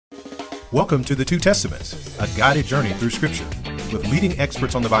Welcome to The Two Testaments, a guided journey through Scripture with leading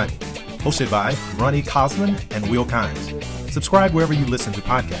experts on the Bible. Hosted by Ronnie Cosman and Will Kynes. Subscribe wherever you listen to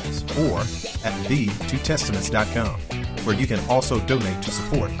podcasts or at the2testaments.com, where you can also donate to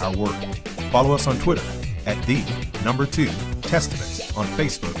support our work. Follow us on Twitter at the2testaments on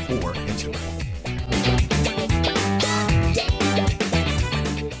Facebook or Instagram.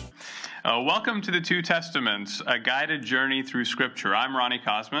 Welcome to The Two Testaments, a guided journey through Scripture. I'm Ronnie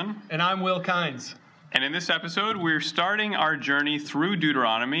Cosman. And I'm Will Kynes. And in this episode, we're starting our journey through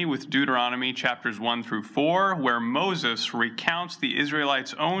Deuteronomy with Deuteronomy chapters 1 through 4, where Moses recounts the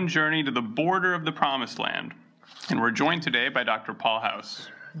Israelites' own journey to the border of the Promised Land. And we're joined today by Dr. Paul House.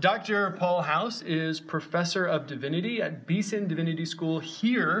 Dr. Paul House is Professor of Divinity at Beeson Divinity School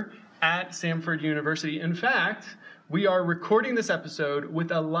here at Samford University. In fact, we are recording this episode with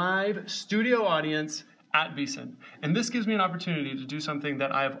a live studio audience at Beeson. And this gives me an opportunity to do something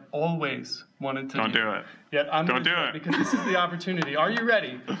that I've always wanted to do. Don't do it. Yet I'm Don't do it. Because this is the opportunity. Are you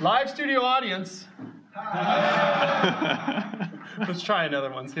ready? Live studio audience. Let's try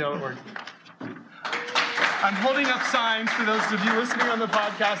another one, see how it works. I'm holding up signs for those of you listening on the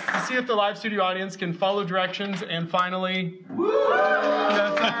podcast to see if the live studio audience can follow directions. And finally, woo!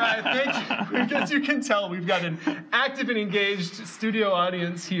 That's all right. Thank you. As you can tell, we've got an active and engaged studio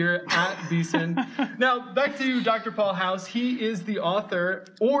audience here at Beeson. Now, back to Dr. Paul House. He is the author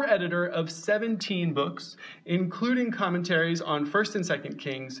or editor of 17 books, including commentaries on 1st and 2nd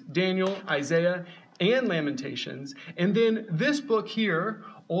Kings, Daniel, Isaiah, and Lamentations. And then this book here,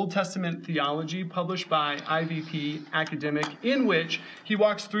 Old Testament Theology, published by IVP Academic, in which he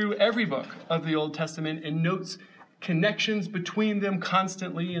walks through every book of the Old Testament and notes connections between them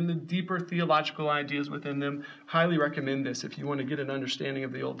constantly and the deeper theological ideas within them. Highly recommend this if you want to get an understanding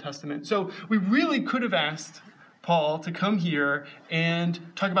of the Old Testament. So we really could have asked Paul to come here and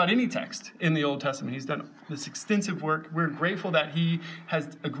talk about any text in the Old Testament. He's done this extensive work. We're grateful that he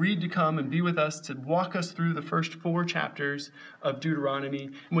has agreed to come and be with us to walk us through the first 4 chapters of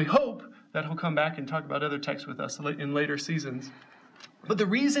Deuteronomy. And we hope that he'll come back and talk about other texts with us in later seasons. But the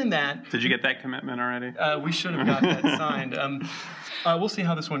reason that... Did you get that commitment already? We should have got that signed. We'll see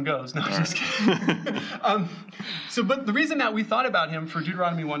how this one goes. No, just kidding. But the reason that we thought about him for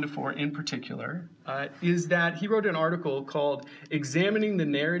Deuteronomy 1 to 4 in particular is that he wrote an article called Examining the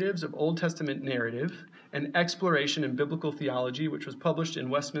Narratives of Old Testament Narrative, an Exploration in Biblical Theology, which was published in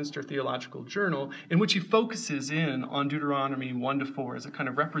Westminster Theological Journal, in which he focuses in on Deuteronomy 1 to 4 as a kind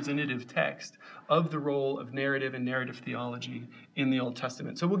of representative text of the role of narrative and narrative theology in the Old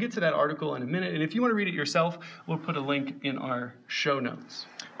Testament. So we'll get to that article in a minute, and if you want to read it yourself, we'll put a link in our show notes.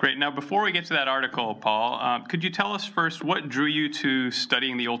 Great. Now, before we get to that article, Paul, could you tell us first what drew you to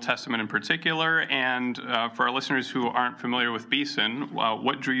studying the Old Testament in particular? And for our listeners who aren't familiar with Beeson,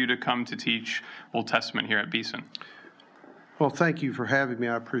 what drew you to come to teach Old Testament here at Beeson? Well, thank you for having me.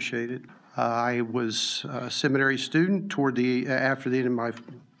 I appreciate it. I was a seminary student. After the end of my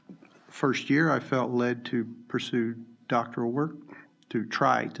first year, I felt led to pursue doctoral work, to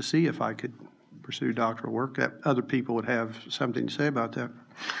try to see if I could pursue doctoral work. Other people would have something to say about that.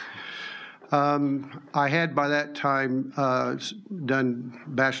 I had by that time done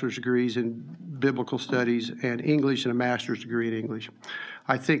bachelor's degrees in biblical studies and English and a master's degree in English.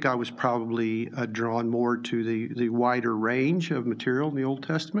 I think I was probably drawn more to the wider range of material in the Old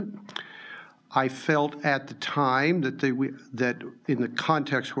Testament. I felt at the time that in the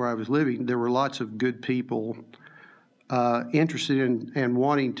context where I was living, there were lots of good people interested in and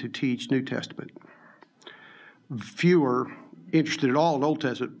wanting to teach New Testament. Fewer interested at all in Old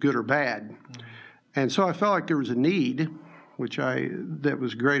Testament, good or bad. And so I felt like there was a need, that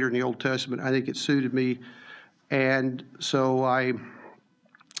was greater in the Old Testament. I think it suited me. And so I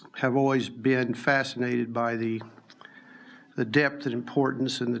have always been fascinated by the depth and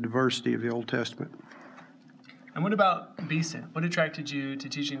importance and the diversity of the Old Testament. And what about Beeson? What attracted you to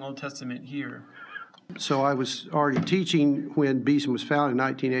teaching Old Testament here? So I was already teaching when Beeson was founded in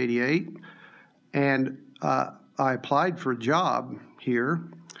 1988, and I applied for a job here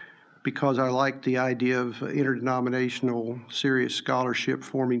because I liked the idea of interdenominational, serious scholarship,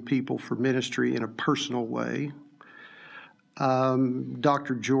 forming people for ministry in a personal way.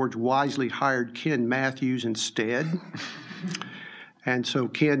 Dr. George wisely hired Ken Matthews instead. And so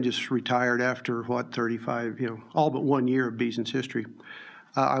Ken just retired after, 35, all but 1 year of Beeson's history.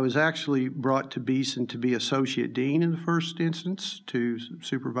 I was actually brought to Beeson to be associate dean in the first instance, to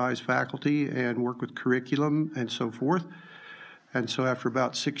supervise faculty and work with curriculum and so forth. And so after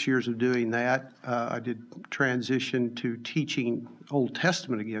about 6 years of doing that, I did transition to teaching Old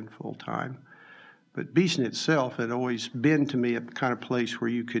Testament again full time. But Beeson itself had always been to me a kind of place where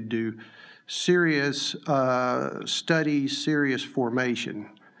you could do serious studies, serious formation.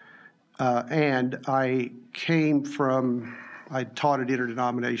 And I taught at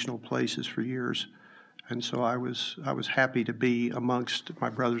interdenominational places for years. And so I was happy to be amongst my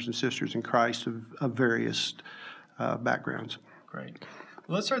brothers and sisters in Christ of various backgrounds. Great.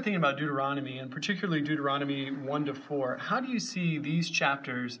 Well, let's start thinking about Deuteronomy, and particularly Deuteronomy 1 to 4. How do you see these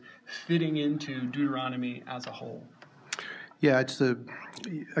chapters fitting into Deuteronomy as a whole? Yeah,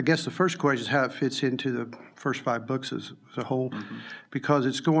 I guess the first question is how it fits into the first 5 books as a whole, because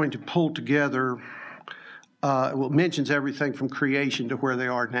it's going to pull together, it mentions everything from creation to where they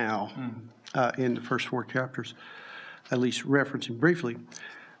are now in the first 4 chapters, at least referencing briefly.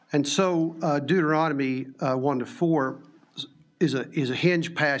 And so Deuteronomy 1 to 4 is a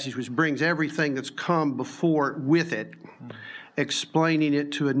hinge passage which brings everything that's come before with it, explaining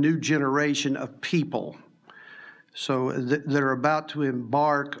it to a new generation of people. So they're about to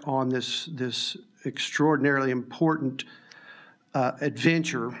embark on this extraordinarily important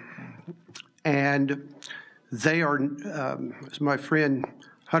adventure, and they are, as my friend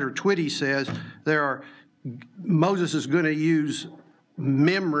Hunter Twitty says, Moses is going to use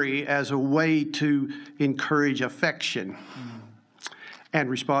memory as a way to encourage affection and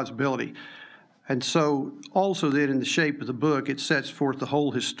responsibility. And so also then in the shape of the book, it sets forth the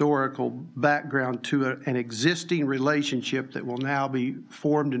whole historical background to an existing relationship that will now be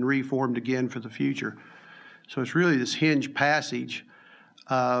formed and reformed again for the future. So it's really this hinge passage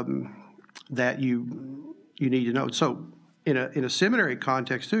that you need to know. So in a seminary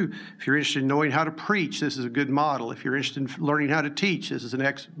context too, if you're interested in knowing how to preach, this is a good model. If you're interested in learning how to teach, this is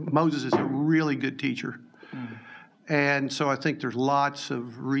Moses is a really good teacher. And so I think there's lots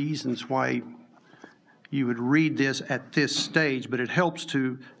of reasons why you would read this at this stage, but it helps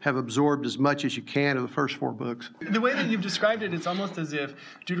to have absorbed as much as you can of the first 4 books. The way that you've described it, it's almost as if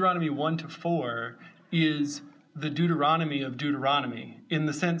Deuteronomy 1 to 4 is the Deuteronomy of Deuteronomy, in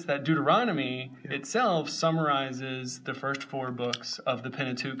the sense that Deuteronomy itself summarizes the first 4 books of the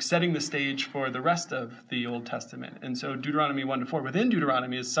Pentateuch, setting the stage for the rest of the Old Testament. And so Deuteronomy 1 to 4 within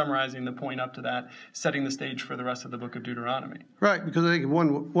Deuteronomy is summarizing the point up to that, setting the stage for the rest of the book of Deuteronomy. Right, because I think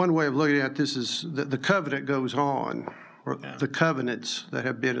one way of looking at this is that the covenant goes on, or the covenants that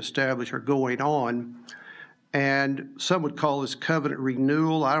have been established are going on. And some would call this covenant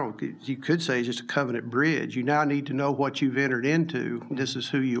renewal. You could say it's just a covenant bridge. You now need to know what you've entered into. This is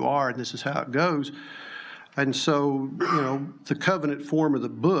who you are, and this is how it goes. And so, the covenant form of the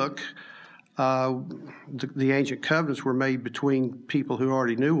book, the ancient covenants were made between people who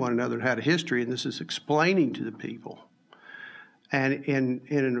already knew one another and had a history, and this is explaining to the people. And in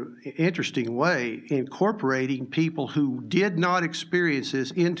an interesting way, incorporating people who did not experience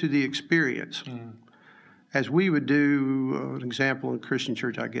this into the experience. As we would do, an example in Christian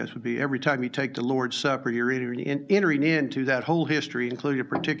church, I guess, would be every time you take the Lord's Supper, you're entering into that whole history, including a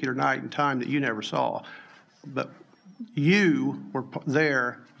particular night and time that you never saw. But you were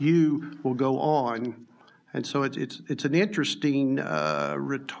there, you will go on. And so it's an interesting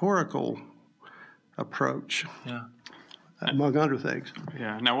rhetorical approach, among other things.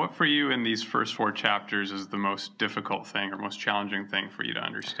 Yeah. Now, what for you in these first 4 chapters is the most difficult thing or most challenging thing for you to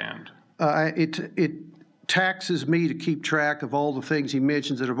understand? It taxes me to keep track of all the things he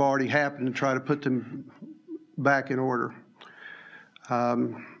mentions that have already happened and try to put them back in order.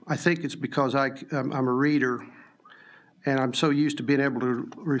 I think it's because I'm a reader, and I'm so used to being able to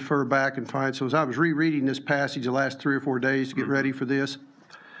refer back and find. So as I was rereading this passage the last 3 or 4 days to get ready for this,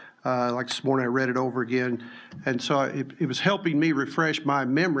 like this morning I read it over again, and so it was helping me refresh my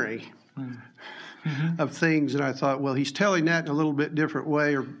memory of things, and I thought, well, he's telling that in a little bit different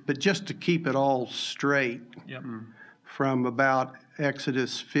way, but just to keep it all straight from about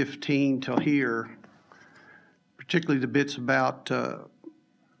Exodus 15 till here, particularly the bits about,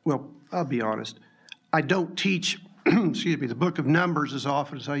 well, I'll be honest, I don't teach, the book of Numbers as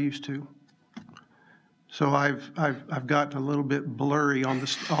often as I used to. So I've gotten a little bit blurry on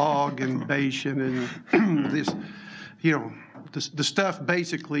the Og and Bashan and this, the stuff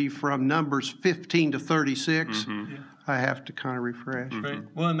basically from Numbers 15 to 36, I have to kind of refresh. Right.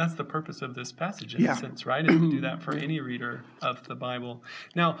 Well, and that's the purpose of this passage in a sense, right? And to do that for any reader of the Bible.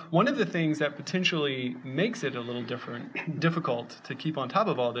 Now, one of the things that potentially makes it a little difficult to keep on top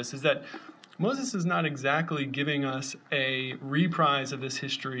of all this is that Moses is not exactly giving us a reprise of this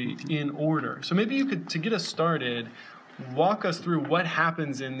history in order. So maybe you could, to get us started, walk us through what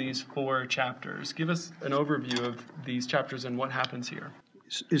happens in these 4 chapters. Give us an overview of these chapters and what happens here.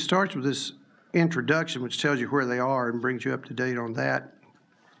 It starts with this introduction, which tells you where they are and brings you up to date on that.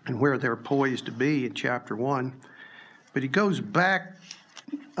 and where they're poised to be in chapter 1. But he goes back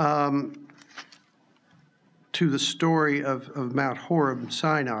to the story of Mount Horeb and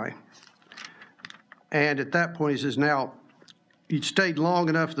Sinai. And at that point, he says, now, you stayed long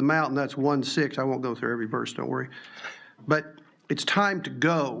enough at the mountain. That's 1:6. I won't go through every verse, don't worry. But it's time to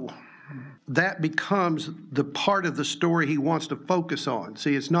go. That becomes the part of the story he wants to focus on.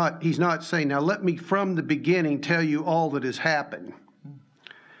 See, he's not saying, now let me from the beginning tell you all that has happened.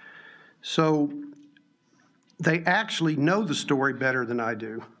 So they actually know the story better than I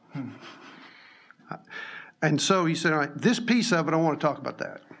do. And so he said, all right, this piece of it, I want to talk about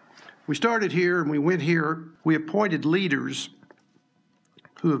that. We started here and we went here. We appointed leaders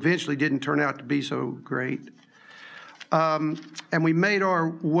who eventually didn't turn out to be so great. And we made our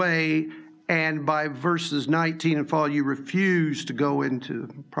way, and by verses 19 and following, you refused to go into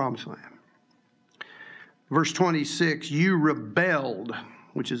the promised land. Verse 26, you rebelled,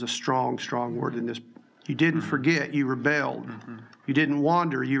 which is a strong, strong word in this. You didn't forget, you rebelled. You didn't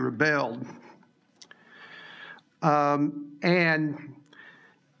wander, you rebelled. And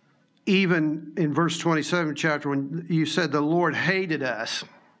even in verse 27 chapter, when you said the Lord hated us,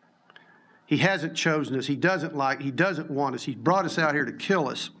 he hasn't chosen us, he doesn't want us, he's brought us out here to kill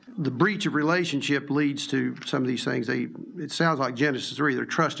us. The breach of relationship leads to some of these things. It sounds like Genesis 3, they're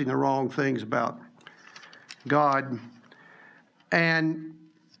trusting the wrong things about God. And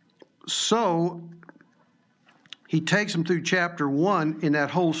so he takes them through chapter 1 in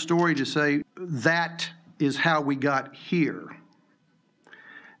that whole story to say, that is how we got here.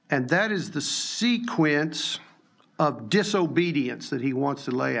 And that is the sequence of disobedience that he wants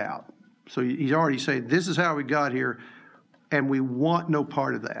to lay out. So he's already saying, this is how we got here, and we want no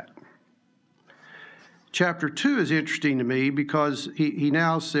part of that. Chapter 2 is interesting to me because he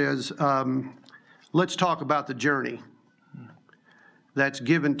now says, let's talk about the journey that's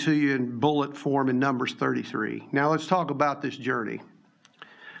given to you in bullet form in Numbers 33. Now let's talk about this journey.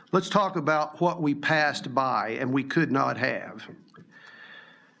 Let's talk about what we passed by and we could not have,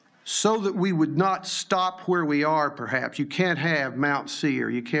 so that we would not stop where we are, perhaps. You can't have Mount Seir.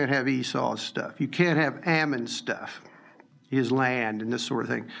 You can't have Esau's stuff. You can't have Ammon's stuff, his land and this sort of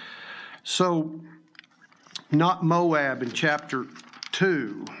thing. So, not Moab in chapter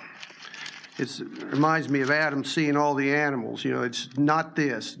 2. It reminds me of Adam seeing all the animals. You know, it's not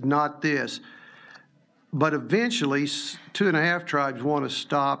this, not this. But eventually, 2.5 tribes want to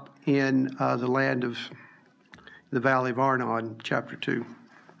stop in the land of the Valley of Arnon, chapter 2.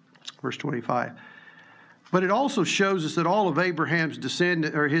 Verse 25. But it also shows us that all of Abraham's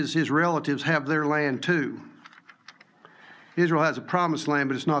descendants, or his relatives, have their land too. Israel has a promised land,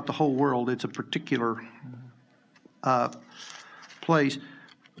 but it's not the whole world. It's a particular place.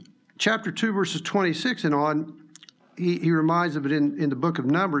 Chapter 2, verses 26 and on, he reminds of it in the book of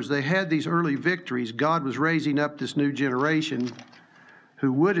Numbers. They had these early victories. God was raising up this new generation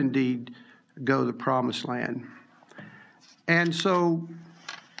who would indeed go to the promised land. And so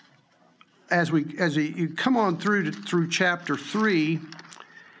as you come on through chapter 3,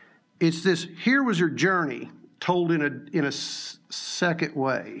 it's this, here was your journey told in a second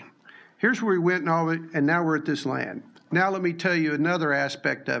way. Here's where we went and all of it, and now we're at this land. Now let me tell you another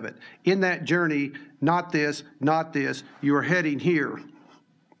aspect of it. In that journey, not this, you are heading here.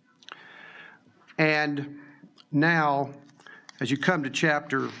 And now, as you come to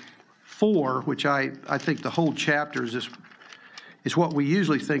chapter 4, which I think the whole chapter is what we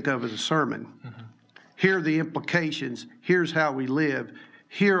usually think of as a sermon. Mm-hmm. Here are the implications. Here's how we live.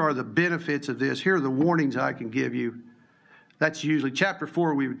 Here are the benefits of this. Here are the warnings I can give you. That's usually chapter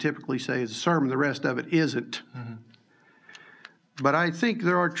 4 we would typically say is a sermon. The rest of it isn't. Mm-hmm. But I think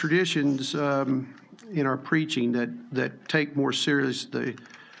there are traditions in our preaching that take more serious.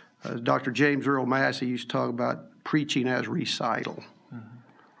 Dr. James Earl Massey used to talk about preaching as recital. Mm-hmm.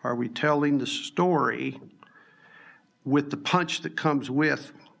 Are we telling the story with the punch that comes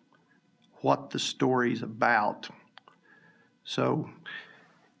with what the story's about? So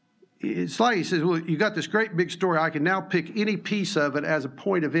it's like he says, well, you got this great big story. I can now pick any piece of it as a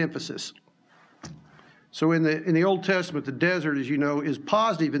point of emphasis. So in the Old Testament, the desert, as you know, is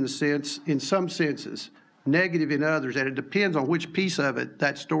positive in some senses, negative in others, and it depends on which piece of it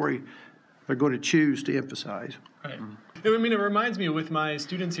that story they're going to choose to emphasize. Right. I mean, it reminds me, with my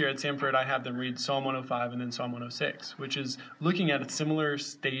students here at Samford, I have them read Psalm 105 and then Psalm 106, which is looking at a similar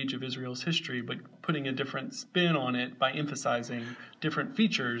stage of Israel's history, but putting a different spin on it by emphasizing different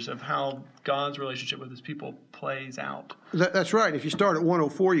features of how God's relationship with his people plays out. That's right. If you start at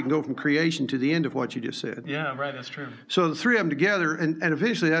 104, you can go from creation to the end of what you just said. Yeah, right, that's true. So the three of them together, and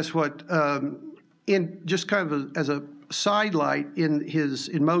eventually that's what, in just kind of as a sidelight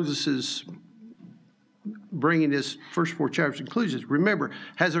in Moses's bringing this first 4 chapters to conclusions. Remember,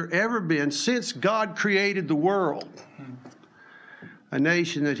 has there ever been, since God created the world, a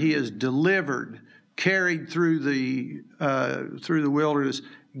nation that he has delivered, carried through the wilderness,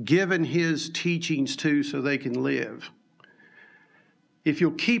 given his teachings to so they can live? If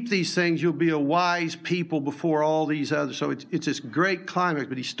you'll keep these things, you'll be a wise people before all these others. So it's this great climax,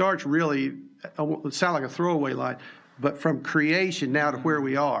 but he starts really, it sounds like a throwaway line, but from creation now to where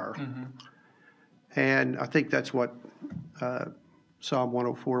we are. Mm-hmm. And I think that's what Psalm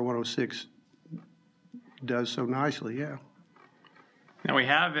 104, 106 does so nicely, yeah. Now we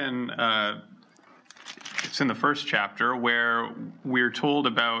have it's in the first chapter where we're told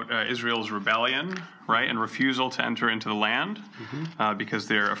about Israel's rebellion, right, and refusal to enter into the land because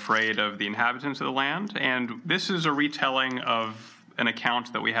they're afraid of the inhabitants of the land. And this is a retelling of an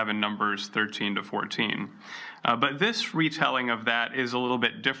account that we have in Numbers 13 to 14. But this retelling of that is a little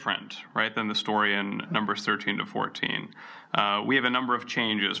bit different, right, than the story in Numbers 13 to 14. We have a number of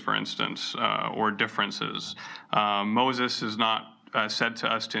changes, for instance, or differences. Moses is not said to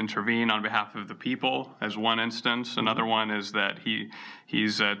us to intervene on behalf of the people, as one instance. Another one is that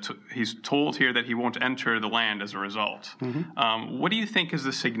he's told here that he won't enter the land as a result. Mm-hmm. What do you think is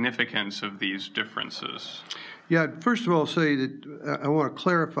the significance of these differences? Yeah, first of all, say that I want to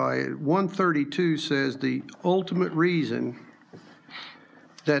clarify. 132 says the ultimate reason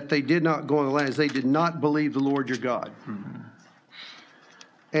that they did not go in the land is they did not believe the Lord your God. Mm-hmm.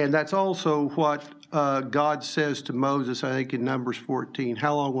 And that's also what God says to Moses, I think in Numbers 14,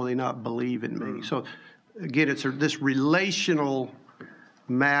 how long will they not believe in me? So again, this relational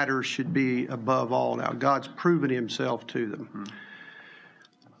matter should be above all now. God's proven himself to them.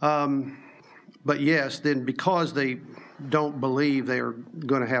 But yes, then because they don't believe, they are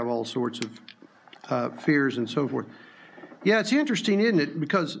going to have all sorts of fears and so forth. Yeah, it's interesting, isn't it?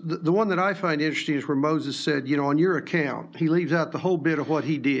 Because the one that I find interesting is where Moses said, on your account, he leaves out the whole bit of what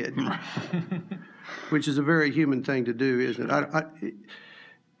he did, which is a very human thing to do, isn't it?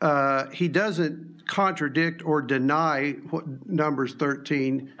 He doesn't contradict or deny what Numbers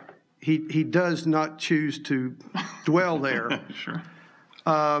 13. He does not choose to dwell there. Sure.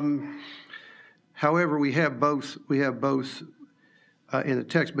 However, we have both in the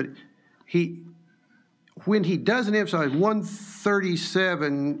text, but when he doesn't emphasize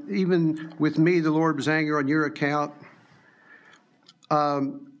 137, even with me, the Lord was angry on your account,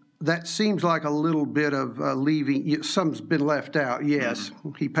 that seems like a little bit of leaving. Some's been left out, yes.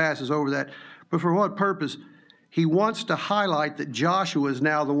 Mm-hmm. He passes over that. But for what purpose? He wants to highlight that Joshua is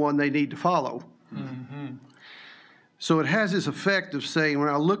now the one they need to follow. Mm-hmm. So it has this effect of saying, when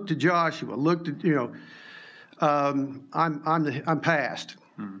I look to Joshua, I'm past.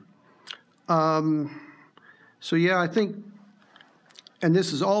 Mm-hmm. So yeah, I think, and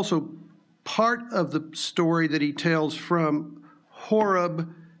this is also part of the story that he tells from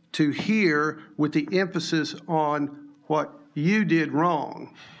Horeb to here, with the emphasis on what you did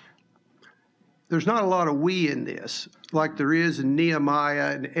wrong. There's not a lot of we in this, like there is in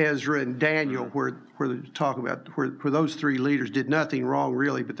Nehemiah and Ezra and Daniel, where they talk about where those three leaders did nothing wrong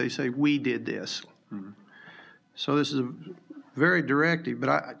really, but they say we did this. Mm-hmm. So this is a very directive,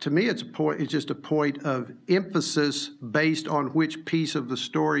 but to me it's just a point of emphasis based on which piece of the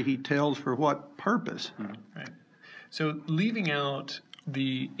story he tells for what purpose. Mm-hmm. Right. So leaving out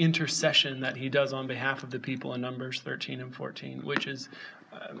the intercession that he does on behalf of the people in Numbers 13 and 14, which is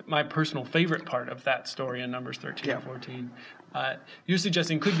my personal favorite part of that story in Numbers 13 and 14. You're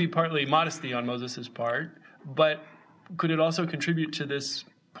suggesting could be partly modesty on Moses' part, but could it also contribute to this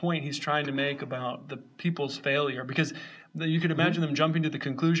point he's trying to make about the people's failure? Because you could imagine them jumping to the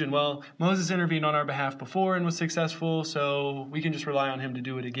conclusion, well, Moses intervened on our behalf before and was successful, so we can just rely on him to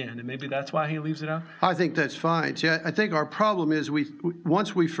do it again. And maybe that's why he leaves it out? I think that's fine. See, I think our problem is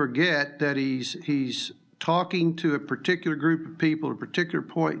once we forget that he's talking to a particular group of people at a particular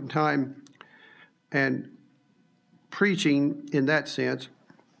point in time and preaching in that sense,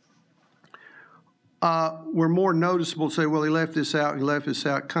 we're more noticeable to say, well, he left this out,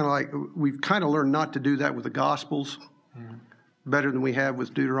 kind of like we've kind of learned not to do that with the Gospels. Mm-hmm. Better than we have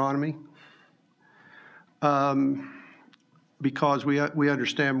with Deuteronomy, because we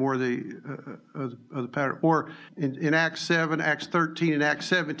understand more of the pattern. Or in Acts 7, Acts 13, and Acts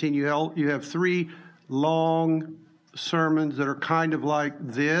 17, you have three long sermons that are kind of like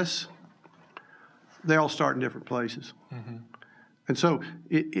this. They all start in different places, mm-hmm. And so,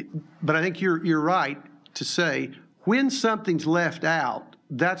 but I think you're right to say when something's left out.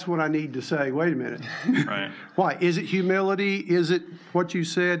 That's what I need to say. Wait a minute. Right. Why? Is it humility? Is it what you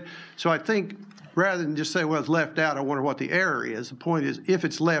said? So I think rather than just say, well, it's left out, I wonder what the error is. The point is, if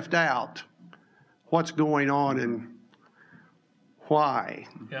it's left out, what's going on and why?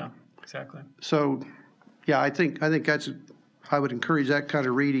 Yeah, exactly. So, yeah, I think that's, I would encourage that kind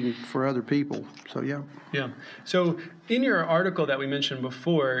of reading for other people. So, yeah. Yeah. So in your article that we mentioned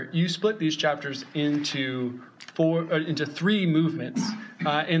before, you split these chapters into three movements.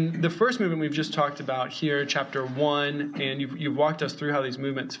 And the first movement we've just talked about here, chapter 1, and you've walked us through how these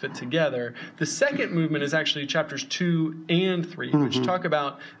movements fit together. The second movement is actually chapters 2 and 3, which talk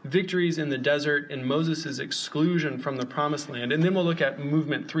about victories in the desert and Moses' exclusion from the promised land. And then we'll look at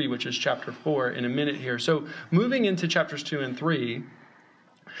movement 3, which is chapter 4, in a minute here. So moving into chapters 2 and 3,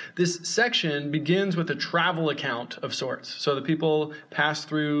 this section begins with a travel account of sorts. So the people pass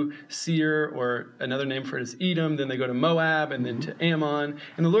through Seir, or another name for it is Edom, then they go to Moab, and then to Ammon.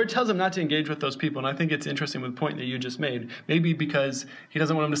 And the Lord tells them not to engage with those people. And I think it's interesting with the point that you just made, maybe because he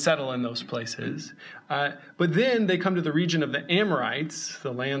doesn't want them to settle in those places. But then they come to the region of the Amorites,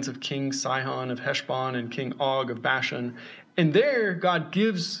 the lands of King Sihon of Heshbon and King Og of Bashan. And there God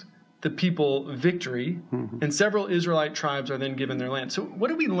gives the people victory, and several Israelite tribes are then given their land. So what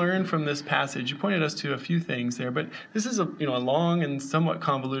do we learn from this passage? You pointed us to a few things there, but this is a long and somewhat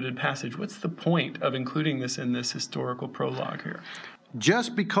convoluted passage. What's the point of including this in this historical prologue here?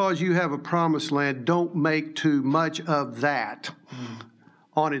 Just because you have a promised land, don't make too much of that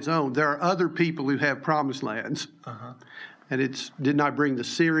on its own. There are other people who have promised lands. And didn't I bring the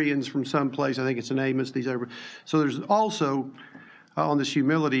Syrians from someplace? I think it's in Amos. So there's also, on this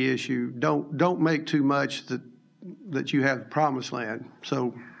humility issue, don't make too much that you have the promised land.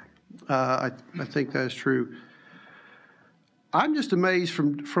 So I think that's true. I'm just amazed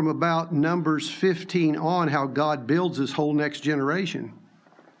from about Numbers 15 on how God builds this whole next generation.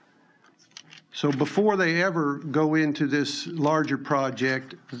 So before they ever go into this larger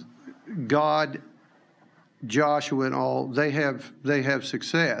project, God, Joshua and all, they have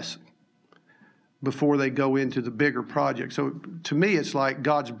success before they go into the bigger project. So to me, it's like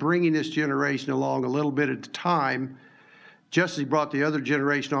God's bringing this generation along a little bit at a time. Just as he brought the other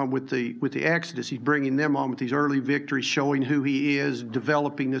generation on with the Exodus, he's bringing them on with these early victories, showing who he is,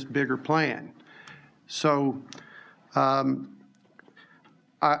 developing this bigger plan. So I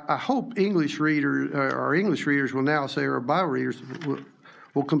hope English readers will now say, or Bible readers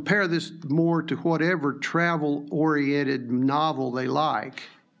will compare this more to whatever travel-oriented novel they like,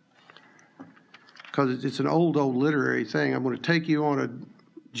 because it's an old literary thing. I'm going to take you on a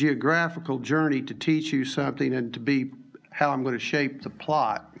geographical journey to teach you something and to be how I'm going to shape the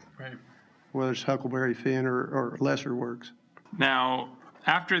plot, Right. whether it's Huckleberry Finn or lesser works. Now,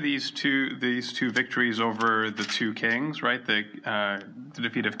 after these two victories over the two kings, right? The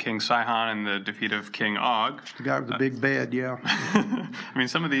defeat of King Sihon and the defeat of King Og. The guy with the big bed, yeah. I mean,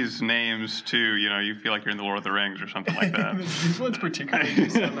 some of these names too, you feel like you're in the Lord of the Rings or something like that. These ones particularly do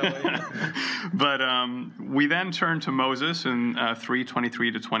sound that way. But we then turn to Moses in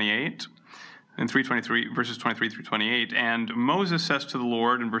 3:23 to 28. In 3:23, verses 23 through 28, and Moses says to the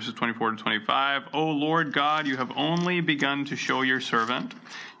Lord in verses 24 to 25, O Lord God, you have only begun to show your servant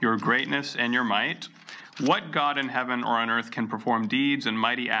your greatness and your might. What God in heaven or on earth can perform deeds and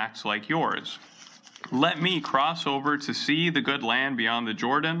mighty acts like yours? Let me cross over to see the good land beyond the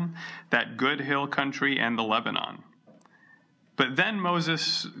Jordan, that good hill country and the Lebanon. But then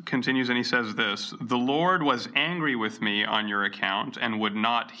Moses continues and he says this, the Lord was angry with me on your account and would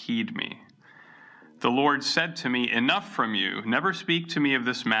not heed me. The Lord said to me, enough from you. Never speak to me of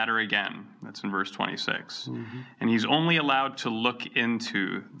this matter again. That's in verse 26. And he's only allowed to look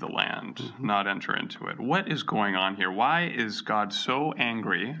into the land, not enter into it. What is going on here? Why is God so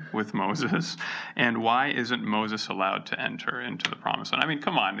angry with Moses? And why isn't Moses allowed to enter into the promised land? I mean,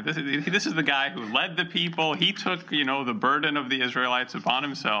 come on. This is the guy who led the people. He took, the burden of the Israelites upon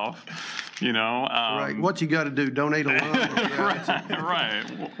himself. Right. What you got to do? Donate a lot. Right.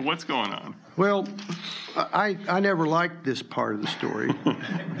 What's going on? Well, I never liked this part of the story.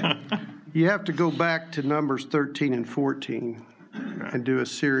 You have to go back to Numbers 13 and 14 and do a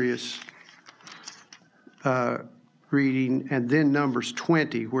serious reading, and then Numbers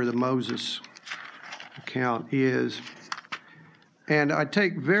 20, where the Moses account is. And I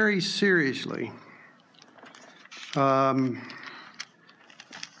take very seriously a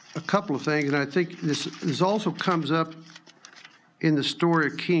couple of things, and I think this also comes up in the story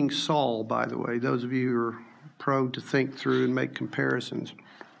of King Saul, by the way, those of you who are prone to think through and make comparisons.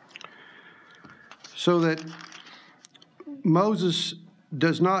 So that Moses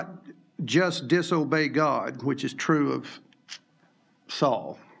does not just disobey God, which is true of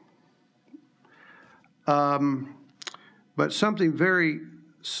Saul, but something very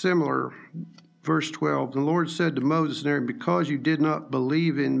similar verse 12, the Lord said to Moses and Aaron, because you did not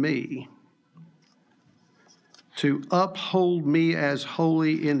believe in me, to uphold me as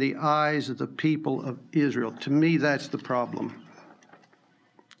holy in the eyes of the people of Israel. To me, that's the problem.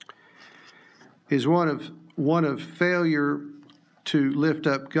 Is one of failure to lift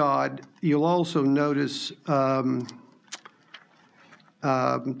up God. You'll also notice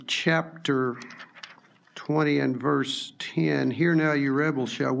chapter 20 and verse 10. Hear now, you rebels,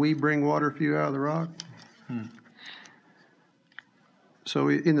 shall we bring water for you out of the rock? So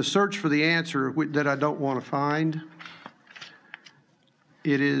in the search for the answer that I don't want to find,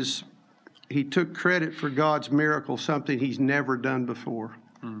 it is, he took credit for God's miracle, something he's never done before.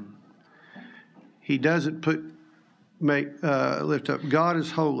 He doesn't lift up. God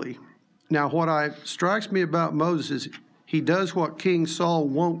is holy. Now, what strikes me about Moses is he does what King Saul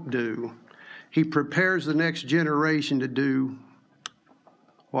won't do. He prepares the next generation to do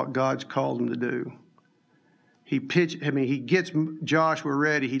what God's called him to do. He gets Joshua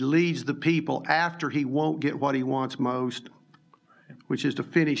ready. He leads the people after he won't get what he wants most, which is to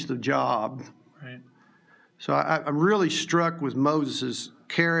finish the job. Right. So I'm really struck with Moses'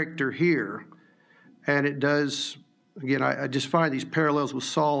 character here. And it does, again, I just find these parallels with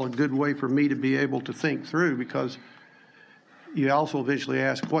Saul a good way for me to be able to think through, because you also eventually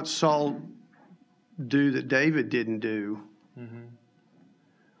ask, what Saul do that David didn't do? Mm-hmm.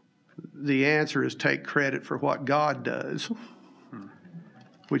 The answer is take credit for what God does,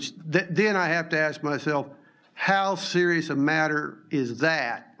 which then I have to ask myself, how serious a matter is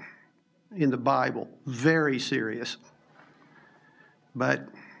that in the Bible? Very serious. But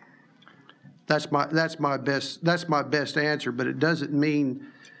that's my best answer, but it doesn't mean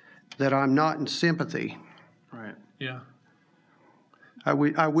that I'm not in sympathy. Right. Yeah. I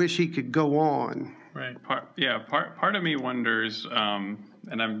wish he could go on. Right. Part of me wonders,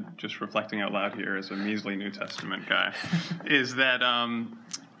 and I'm just reflecting out loud here as a measly New Testament guy, is that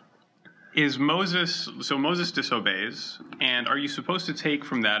Moses disobeys, and are you supposed to take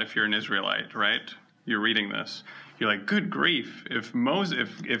from that, if you're an Israelite, right? You're reading this. You're like, good grief, if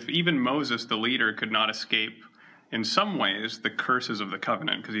even Moses, the leader, could not escape in some ways the curses of the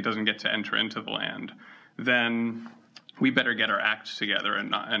covenant because he doesn't get to enter into the land, then we better get our acts together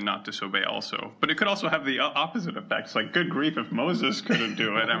and not disobey also. But it could also have the opposite effect. It's like, good grief, if Moses couldn't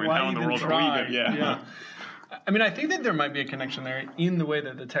do it, I mean, how in the world are we? Yeah. I mean, I think that there might be a connection there in the way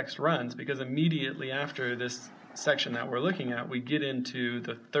that the text runs, because immediately after this section that we're looking at, we get into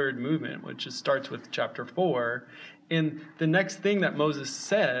the third movement, which starts with chapter 4. And the next thing that Moses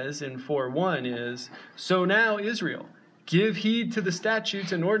says in 4:1 is, so now Israel, give heed to the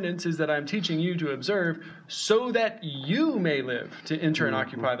statutes and ordinances that I'm teaching you to observe, so that you may live to enter and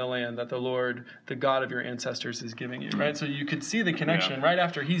occupy the land that the Lord, the God of your ancestors, is giving you. Right? So you could see the connection. Right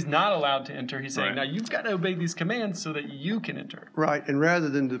after he's not allowed to enter, he's saying, now you've got to obey these commands so that you can enter. Right. And rather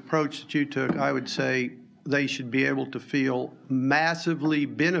than the approach that you took, I would say they should be able to feel massively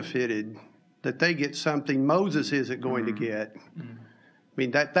benefited that they get something Moses isn't going to get. I mean,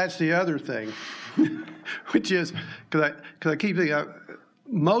 that's the other thing, which is, because I keep thinking,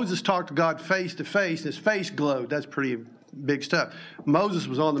 Moses talked to God face to face, and his face glowed. That's pretty big stuff. Moses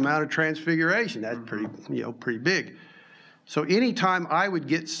was on the Mount of Transfiguration. That's pretty big. So anytime I would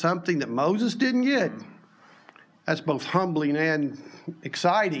get something that Moses didn't get, that's both humbling and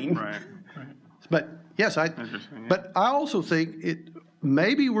exciting. Right. But yes, but I also think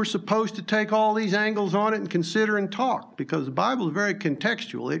maybe we're supposed to take all these angles on it and consider and talk, because the Bible is very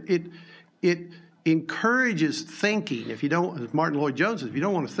contextual. It encourages thinking. If you don't, as Martin Lloyd-Jones says, if you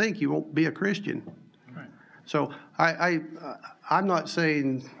don't want to think, you won't be a Christian. Right. So I'm not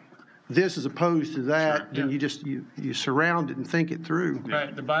saying this as opposed to that. Then you surround it and think it through.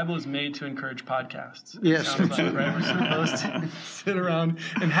 Right. The Bible is made to encourage podcasts. Yes. Sounds like, right? We're supposed to sit around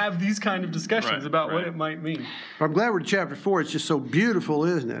and have these kind of discussions about what it might mean. I'm glad we're in chapter 4. It's just so beautiful,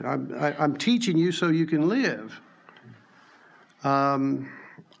 isn't it? I'm teaching you so you can live. And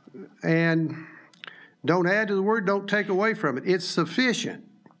don't add to the word. Don't take away from it. It's sufficient.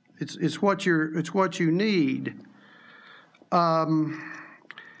 It's what you need.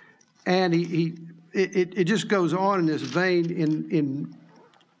 And it just goes on in this vein in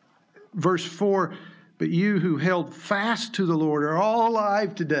verse 4. But you who held fast to the Lord are all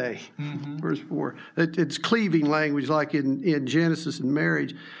alive today. Mm-hmm. Verse 4. It's cleaving language like in Genesis and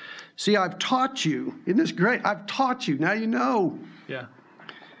marriage. See, I've taught you. Isn't this great? I've taught you. Now you know. Yeah.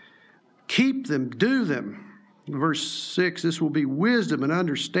 Keep them, do them. Verse 6, this will be wisdom and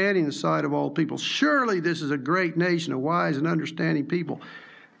understanding in the sight of all people. Surely this is a great nation, a wise and understanding people.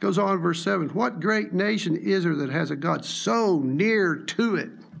 Goes on, verse 7. What great nation is there that has a God so near to it,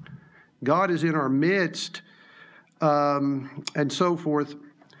 God is in our midst, and so forth.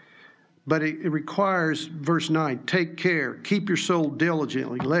 But it requires, verse 9, take care, keep your soul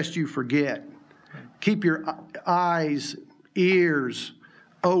diligently, lest you forget. Keep your eyes, ears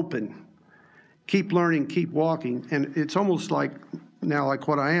open. Keep learning, keep walking. And it's almost like now, like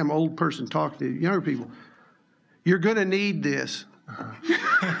what I am, old person talking to younger people. You're going to need this.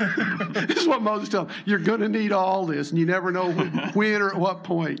 This is what Moses tells them. You're going to need all this, and you never know when or at what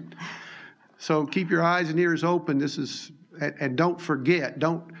point. So keep your eyes and ears open. This is, and don't forget.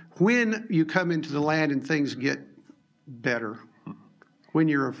 When you come into the land and things get better, when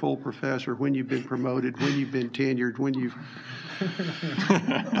you're a full professor, when you've been promoted, when you've been tenured, when you've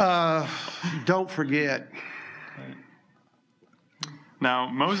don't forget. Now,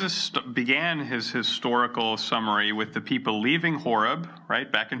 Moses began his historical summary with the people leaving Horeb,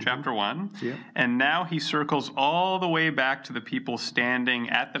 right, back in chapter 1. Yeah. And now he circles all the way back to the people standing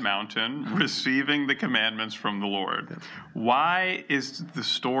at the mountain, receiving the commandments from the Lord. Yeah. Why is the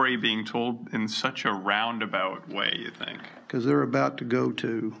story being told in such a roundabout way, you think? Because they're about to go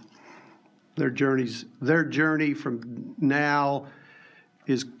to their journey from now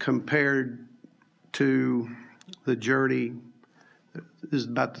is compared to the journey. This is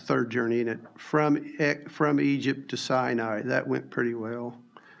about the third journey in it. From Egypt to Sinai. That went pretty well.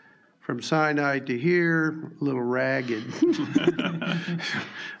 From Sinai to here, a little ragged.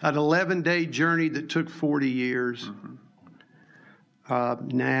 An 11-day journey that took 40 years.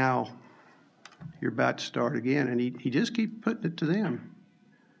 Now, you're about to start again. And he just keeps putting it to them.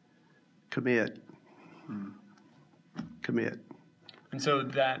 Commit. Commit. And so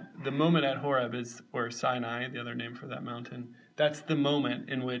that the moment at Horeb is, or Sinai, the other name for that mountain, that's the moment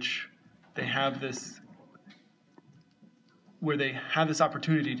in which they have this, where they have this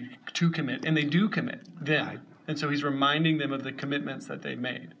opportunity to commit, and they do commit then. Right. And so he's reminding them of the commitments that they've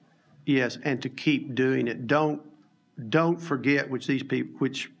made. Yes, and to keep doing it. Don't forget, which these people,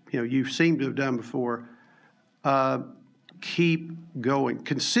 which you seem to have done before. Keep going.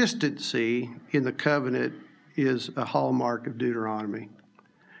 Consistency in the covenant is a hallmark of Deuteronomy.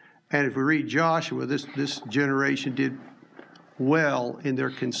 And if we read Joshua, this generation did well in their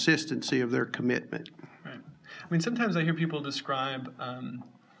consistency of their commitment. Right. I mean, sometimes I hear people describe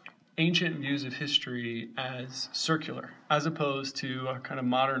ancient views of history as circular, as opposed to a kind of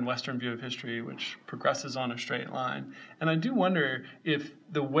modern Western view of history, which progresses on a straight line. And I do wonder if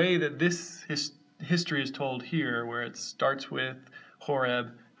the way that this history is told here, where it starts with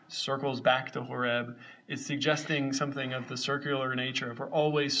Horeb, circles back to Horeb, is suggesting something of the circular nature of we're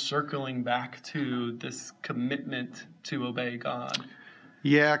always circling back to this commitment to obey God.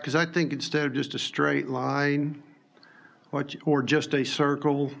 Yeah, because I think instead of just a straight line or just a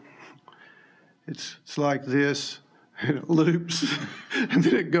circle, it's like this, and it loops, and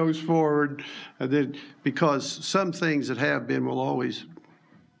then it goes forward, and then because some things that have been will always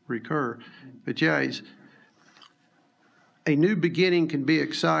recur. But yeah, a new beginning can be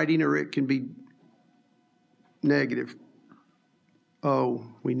exciting or it can be negative. Oh,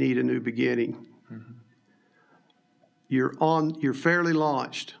 we need a new beginning. Mm-hmm. You're fairly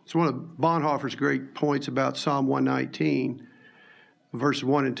launched. It's one of Bonhoeffer's great points about Psalm 119, verses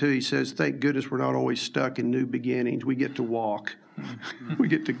 1 and 2. He says, "Thank goodness we're not always stuck in new beginnings. We get to walk. We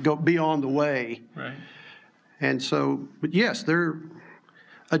get to go be on the way." Right. And so, but yes,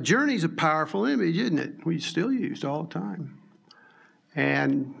 a journey's a powerful image, isn't it? We still used all the time.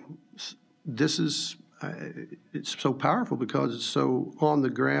 And this is, it's so powerful because it's so on the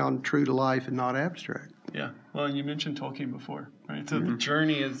ground, true to life, and not abstract. Yeah. Well, and you mentioned Tolkien before, right? So the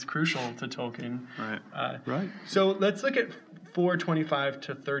journey is crucial to Tolkien. Right. Right. So let's look at 4:25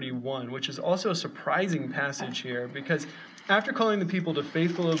 to 31, which is also a surprising passage here, because after calling the people to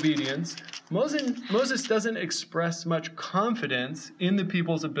faithful obedience, Moses doesn't express much confidence in the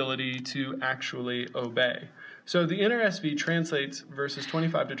people's ability to actually obey. So the NRSV translates verses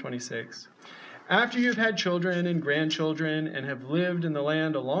 25 to 26. After you've had children and grandchildren and have lived in the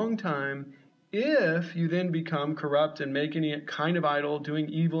land a long time, if you then become corrupt and make any kind of idol, doing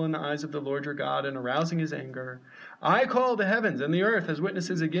evil in the eyes of the Lord your God and arousing his anger, I call the heavens and the earth as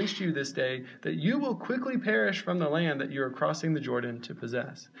witnesses against you this day, that you will quickly perish from the land that you are crossing the Jordan to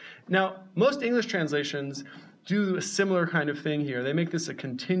possess. Now, most English translations do a similar kind of thing here. They make this a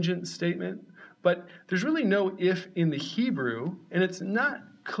contingent statement, but there's really no if in the Hebrew, and it's not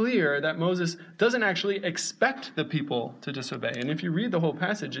clear that Moses doesn't actually expect the people to disobey. And if you read the whole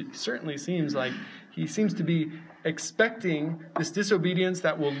passage, it certainly seems like he seems to be expecting this disobedience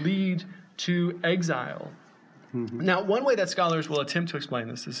that will lead to exile. Now, one way that scholars will attempt to explain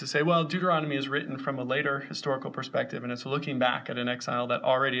this is to say, well, Deuteronomy is written from a later historical perspective, and it's looking back at an exile that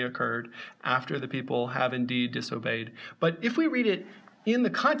already occurred after the people have indeed disobeyed. But if we read it in the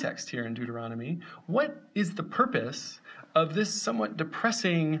context here in Deuteronomy, what is the purpose of this somewhat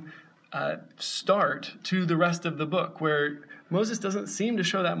depressing start to the rest of the book, where Moses doesn't seem to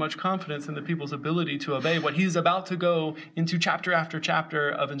show that much confidence in the people's ability to obey what he's about to go into chapter after chapter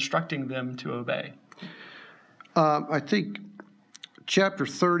of instructing them to obey? I think chapter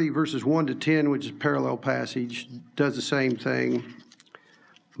 30, verses 1 to 10, which is a parallel passage, does the same thing.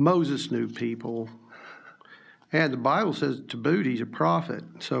 Moses knew people. And the Bible says to boot, he's a prophet.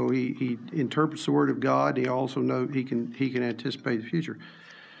 So he interprets the word of God. He also knows he can anticipate the future.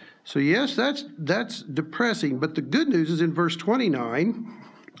 So yes, that's depressing. But the good news is in verse 29.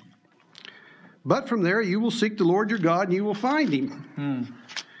 But from there you will seek the Lord your God and you will find him.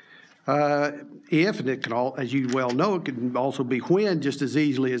 If, and it can all, as you well know, it can also be when just as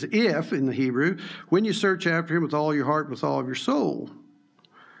easily as if in the Hebrew, when you search after him with all your heart, with all of your soul.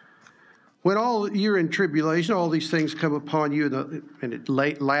 When you're in tribulation, all these things come upon you, and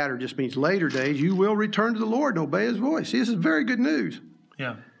latter just means later days, you will return to the Lord and obey his voice. See, this is very good news.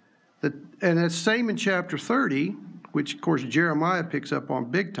 Yeah. And it's same in chapter 30, which, of course, Jeremiah picks up on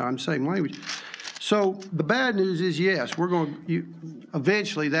big time, same language. So the bad news is, yes,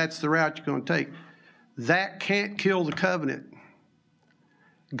 eventually that's the route you're going to take. That can't kill the covenant.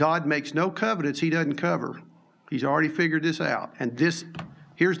 God makes no covenants he doesn't cover. He's already figured this out. And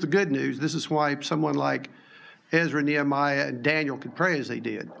here's the good news. This is why someone like Ezra, Nehemiah, and Daniel could pray as they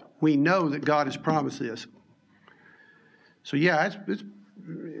did. We know that God has promised this. So yeah, it's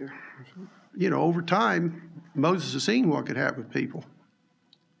over time, Moses has seen what could happen with people.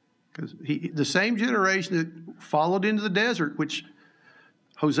 Because the same generation that followed into the desert, which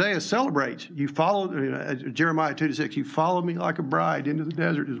Hosea celebrates. You followed, Jeremiah 2-6, you followed me like a bride into the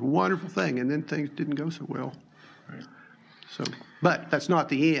desert. It's a wonderful thing. And then things didn't go so well. Right. So, but that's not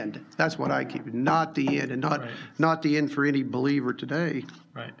the end. That's what I keep. Not the end, and not the end for any believer today.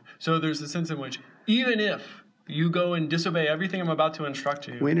 Right. So there's a sense in which even if you go and disobey everything I'm about to instruct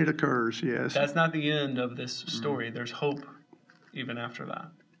you, when it occurs, yes, that's not the end of this story. There's hope even after that.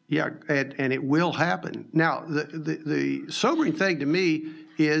 Yeah, and it will happen. Now, the sobering thing to me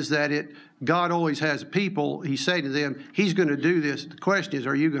is that God always has people. He's saying to them, he's going to do this. The question is,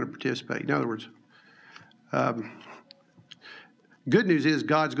 are you going to participate? In other words, good news is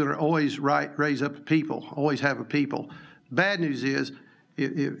God's going to always raise up a people, always have a people. Bad news is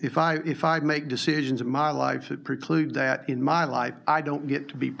if I make decisions in my life that preclude that in my life, I don't get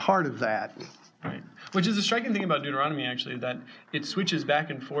to be part of that. Right. Which is a striking thing about Deuteronomy, actually, that it switches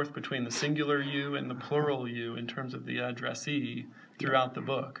back and forth between the singular you and the plural you in terms of the addressee throughout the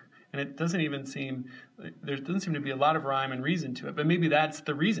book. And it doesn't even seem, there doesn't seem to be a lot of rhyme and reason to it, but maybe that's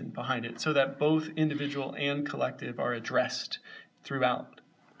the reason behind it, so that both individual and collective are addressed throughout.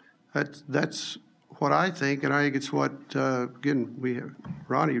 That's what I think, and I think it's what, again,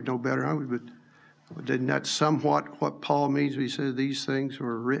 Ronnie would know better than I would, but isn't that somewhat what Paul means when he says these things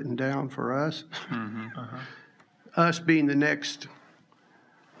were written down for us? Mm-hmm. Uh-huh. Us being the next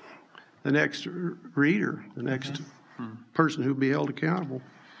reader, the next person who'll be held accountable.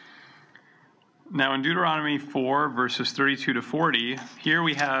 Now in Deuteronomy 4, verses 32 to 40, here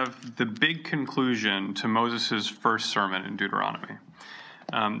we have the big conclusion to Moses' first sermon in Deuteronomy.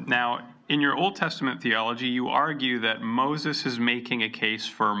 Now, in your Old Testament theology, you argue that Moses is making a case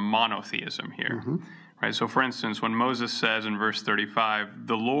for monotheism here. Mm-hmm. Right? So, for instance, when Moses says in verse 35,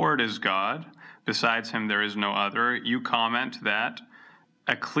 "The Lord is God, besides him there is no other," you comment that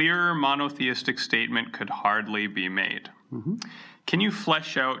a clearer monotheistic statement could hardly be made. Mm-hmm. Can you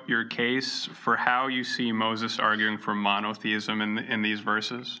flesh out your case for how you see Moses arguing for monotheism in these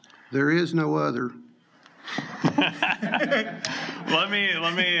verses? There is no other. Let me.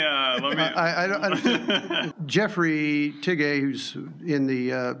 Jeffrey Tigay, who's in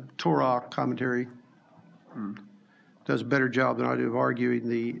the Torah commentary, does a better job than I do of arguing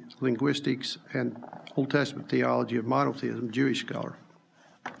the linguistics and Old Testament theology of monotheism, Jewish scholar.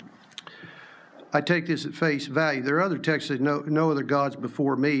 I take this at face value. There are other texts that no other gods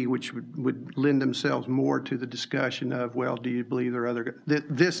before me, which would lend themselves more to the discussion of, well, do you believe there are other gods?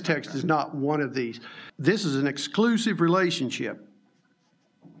 This text is not one of these. This is an exclusive relationship.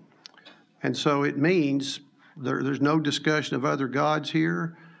 And so it means there's no discussion of other gods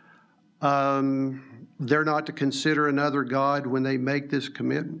here. They're not to consider another god when they make this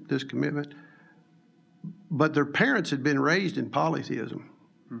commitment. But their parents had been raised in polytheism.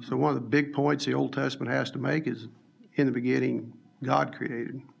 So one of the big points the Old Testament has to make is, in the beginning, God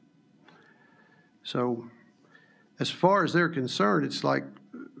created. So as far as they're concerned, it's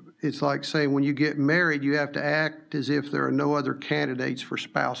like saying when you get married, you have to act as if there are no other candidates for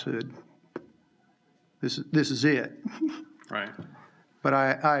spousehood. This is it. Right. But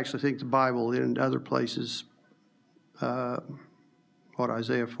I actually think the Bible in other places, Isaiah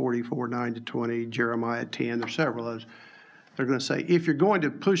 44, 9-20, Jeremiah 10, there's several of those. They're going to say, if you're going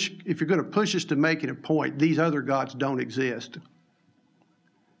to push us to making a point, these other gods don't exist.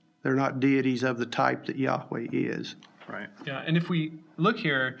 They're not deities of the type that Yahweh is. Right. Yeah, and if we look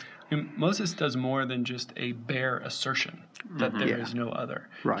here, Moses does more than just a bare assertion that there is no other.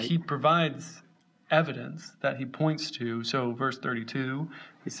 Right. He provides evidence that he points to. So verse 32,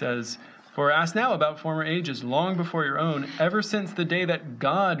 he says, "For ask now about former ages, long before your own, ever since the day that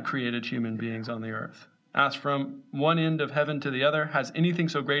God created human beings on the earth. Ask from one end of heaven to the other, has anything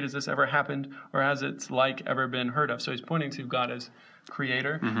so great as this ever happened, or has its like ever been heard of?" So he's pointing to God as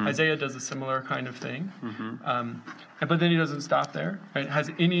creator. Isaiah does a similar kind of thing. But then he doesn't stop there. Right?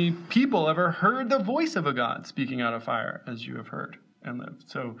 Has any people ever heard the voice of a God speaking out of fire, as you have heard and lived?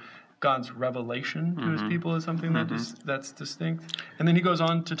 So God's revelation to his people is something that's distinct. And then he goes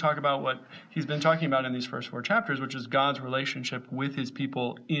on to talk about what he's been talking about in these first 4 chapters, which is God's relationship with his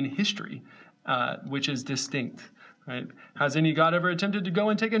people in history, which is distinct. Right? Has any God ever attempted to go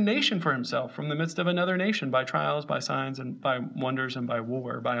and take a nation for himself from the midst of another nation by trials, by signs, and by wonders, and by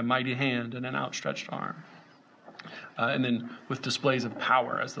war, by a mighty hand and an outstretched arm? And then with displays of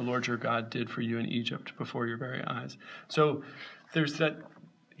power, as the Lord your God did for you in Egypt before your very eyes. So there's that.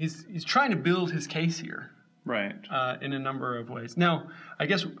 He's trying to build his case here, Right. In a number of ways. Now, I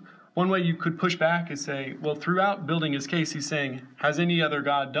guess one way you could push back is say, well, throughout building his case, he's saying, has any other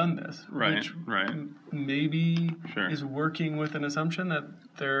God done this? Right, Which right. maybe Sure. is working with an assumption that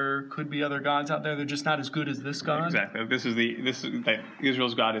there could be other gods out there. They're just not as good as this God. Exactly. This is that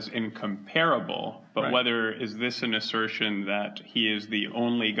Israel's God is incomparable, but Right. whether is this an assertion that he is the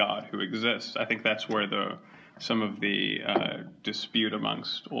only God who exists? I think that's where some of the dispute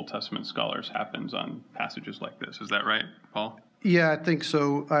amongst Old Testament scholars happens on passages like this. Is that right, Paul? Yeah, I think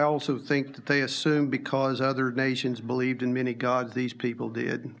so. I also think that they assume because other nations believed in many gods, these people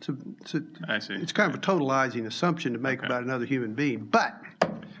did. I see. It's kind of a totalizing assumption to make about another human being. But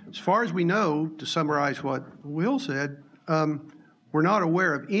as far as we know, to summarize what Will said, we're not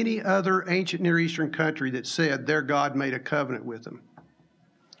aware of any other ancient Near Eastern country that said their God made a covenant with them.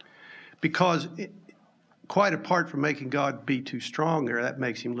 Because quite apart from making God be too strong there, that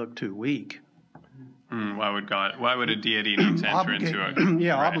makes him look too weak. Why would a deity need to enter into it?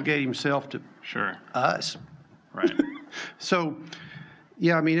 Yeah, Right. obligate himself to Sure. us. Right. So,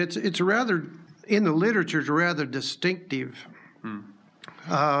 yeah, I mean, it's a rather, in the literature, it's a rather distinctive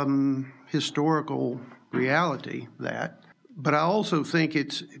historical reality, that. But I also think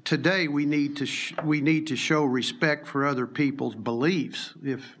today we need to show respect for other people's beliefs,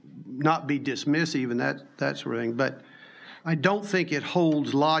 if not be dismissive and that sort of thing. But I don't think it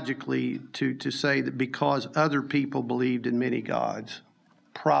holds logically to say that because other people believed in many gods,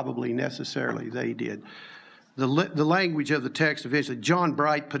 probably necessarily they did. The language of the text eventually, John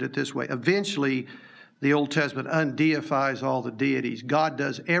Bright put it this way, eventually the Old Testament undeifies all the deities. God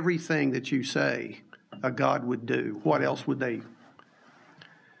does everything that you say a God would do. What else would they?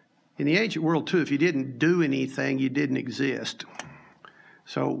 In the ancient world, too, if you didn't do anything, you didn't exist.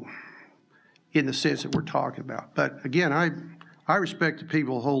 So, in the sense that we're talking about. But again, I respect the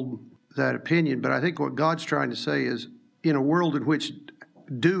people who hold that opinion, but I think what God's trying to say is, in a world in which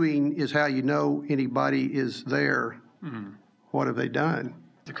doing is how you know anybody is there, what have they done?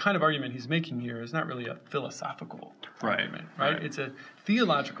 The kind of argument he's making here is not really a philosophical argument, right? Right. It's a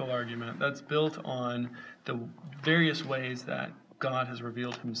theological argument that's built on the various ways that God has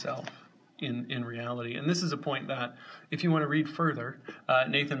revealed himself in reality. And this is a point that, if you want to read further,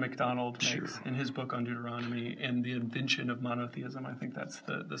 Nathan MacDonald makes in his book on Deuteronomy and the invention of monotheism. I think that's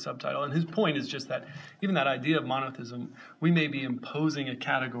the subtitle. And his point is just that even that idea of monotheism, we may be imposing a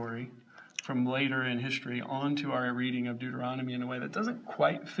category from later in history onto our reading of Deuteronomy in a way that doesn't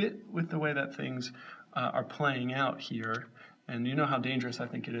quite fit with the way that things are playing out here. And you know how dangerous I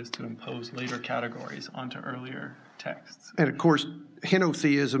think it is to impose later categories onto earlier texts. And of course,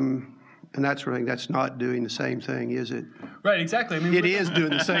 henotheism and that sort of thing, that's not doing the same thing, is it? Right, exactly. I mean, it is doing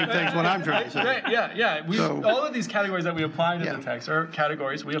the same thing, is what I'm trying to say. Right, yeah. All of these categories that we apply to the text are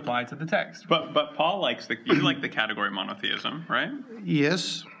categories we apply to the text. But Paul likes you like the category monotheism, right?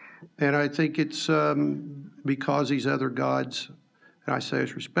 Yes, and I think it's because these other gods, and I say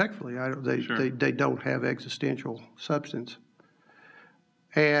this respectfully, they don't have existential substance.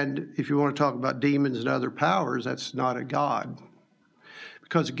 And if you want to talk about demons and other powers, that's not a god.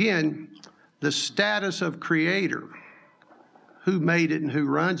 Because again, the status of creator, who made it and who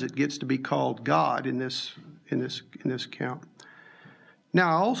runs it, gets to be called God in this account. Now,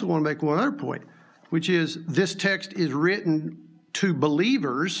 I also want to make one other point, which is this text is written to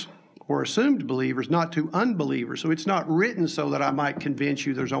believers or assumed believers, not to unbelievers. So it's not written so that I might convince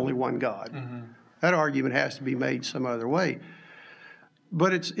you there's only one God. Mm-hmm. That argument has to be made some other way.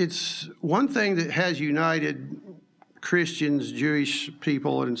 But it's one thing that has united Christians, Jewish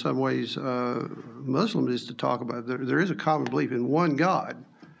people, and in some ways Muslims, is to talk about there is a common belief in one God.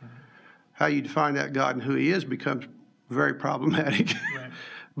 Mm-hmm. How you define that God and who he is becomes very problematic. Right.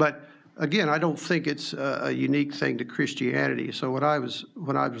 But again, I don't think it's a unique thing to Christianity. So when I was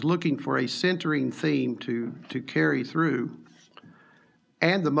looking for a centering theme to carry through,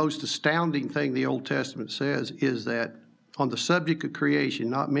 and the most astounding thing the Old Testament says is that on the subject of creation,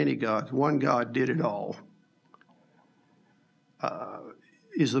 not many gods, one God did it all,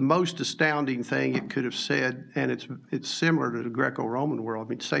 is the most astounding thing it could have said, and it's similar to the Greco-Roman world. I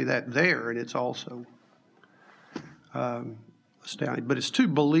mean, say that there, and it's also astounding. But it's to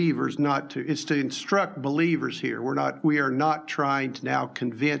believers, it's to instruct believers here. We are not trying to now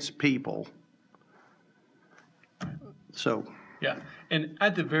convince people. So. Yeah, and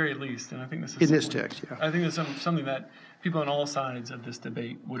at the very least, and I think this is in this text, yeah. I think it's something that people on all sides of this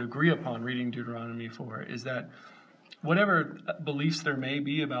debate would agree upon reading Deuteronomy 4, is that whatever beliefs there may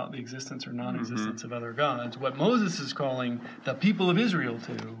be about the existence or non-existence of other gods, what Moses is calling the people of Israel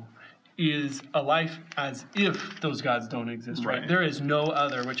to is a life as if those gods don't exist, right? There is no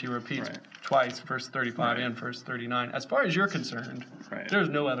other, which he repeats twice, verse 35 and verse 39. As far as you're concerned, there's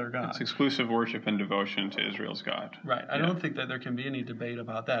no other God. It's exclusive worship and devotion to Israel's God. Right. I don't think that there can be any debate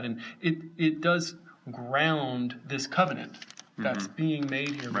about that. And it does ground this covenant that's being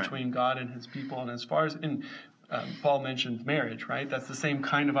made here between God and his people. And as far as Paul mentioned marriage, right? That's the same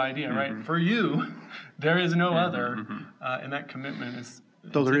kind of idea, right? For you, there is no other, and that commitment is...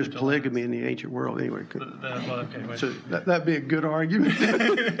 Though there is polygamy in the ancient world anyway. So that'd be a good argument.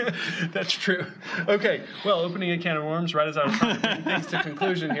 That's true. Okay, well, opening a can of worms right as I was trying to bring things to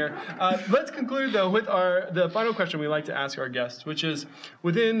conclusion here. Let's conclude, though, with the final question we like to ask our guests, which is,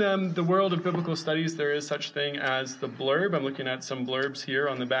 within the world of biblical studies, there is such thing as the blurb. I'm looking at some blurbs here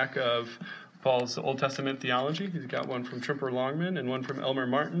on the back of Paul's Old Testament theology. He's got one from Tremper Longman and one from Elmer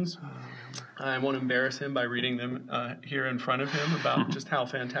Martins. I won't embarrass him by reading them here in front of him about just how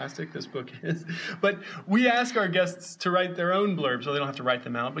fantastic this book is. But we ask our guests to write their own blurbs, so they don't have to write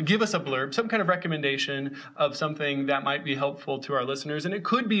them out, but give us a blurb, some kind of recommendation of something that might be helpful to our listeners. And it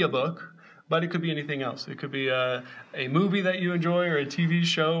could be a book, but it could be anything else. It could be a movie that you enjoy, or a TV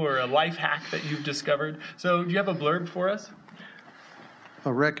show, or a life hack that you've discovered. So do you have a blurb for us?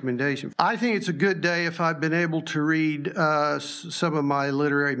 A recommendation. I think it's a good day if I've been able to read some of my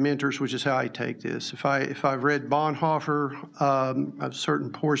literary mentors, which is how I take this. If I've read Bonhoeffer of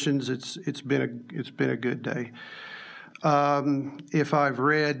certain portions, it's been a good day. If I've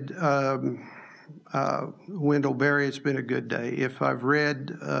read Wendell Berry, it's been a good day. If I've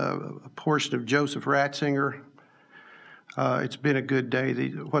read a portion of Joseph Ratzinger, it's been a good day.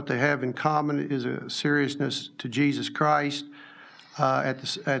 What they have in common is a seriousness to Jesus Christ. At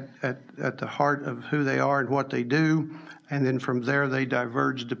the heart of who they are and what they do, and then from there they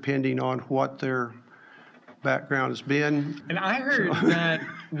diverge depending on what their background has been. And I heard that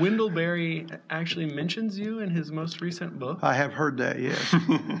Wendell Berry actually mentions you in his most recent book. I have heard that, yes.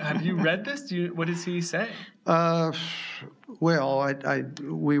 Have you read this? What does he say? Well,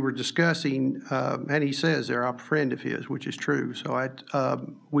 we were discussing, and he says there, I'm a friend of his, which is true. So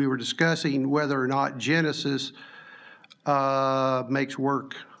we were discussing whether or not Genesis makes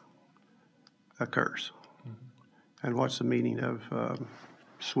work a curse, and what's the meaning of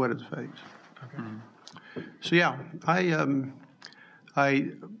sweat of the face. Okay. So yeah, I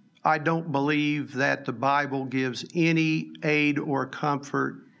don't believe that the Bible gives any aid or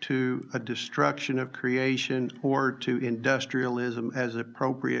comfort to a destruction of creation or to industrialism as an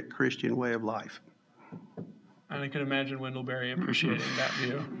appropriate Christian way of life. And I can imagine Wendell Berry appreciating that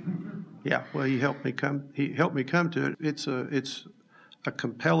view. Yeah, well, he helped me come to it. It's a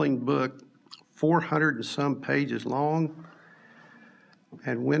compelling book, 400 and some pages long,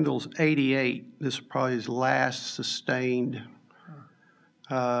 and Wendell's 88. This is probably his last sustained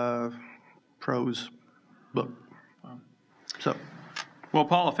prose book. So. Well,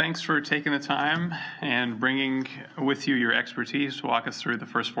 Paul, thanks for taking the time and bringing with you your expertise to walk us through the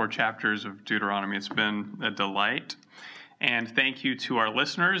first 4 chapters of Deuteronomy. It's been a delight. And thank you to our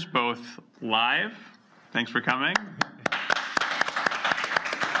listeners, both live. Thanks for coming.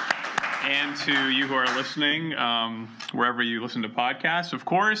 and to you who are listening, wherever you listen to podcasts. Of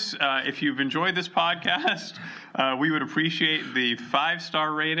course, if you've enjoyed this podcast, we would appreciate the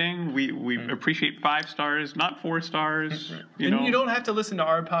 5-star rating. We appreciate 5 stars, not 4 stars. You don't have to listen to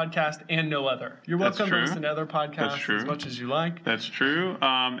our podcast and no other. You're welcome to listen to other podcasts as much as you like. That's true.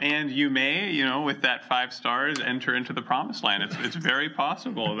 And you may, with that 5 stars, enter into the promised land. It's very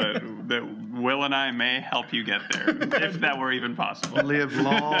possible that Will and I may help you get there, if that were even possible. Live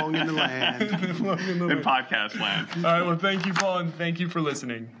long in the land. In podcast land. All right, well, thank you, Paul, and thank you for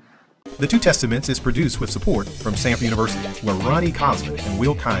listening. The Two Testaments is produced with support from Samford University, where Ronnie Cosman and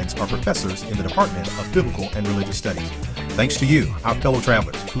Will Kynes are professors in the Department of Biblical and Religious Studies. Thanks to you, our fellow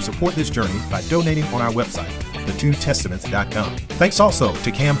travelers, who support this journey by donating on our website, thetwotestaments.com. Thanks also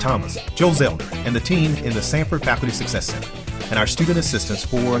to Cam Thomas, Joe Zelder, and the team in the Samford Faculty Success Center, and our student assistants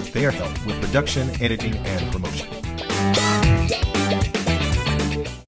for their help with production, editing, and promotion.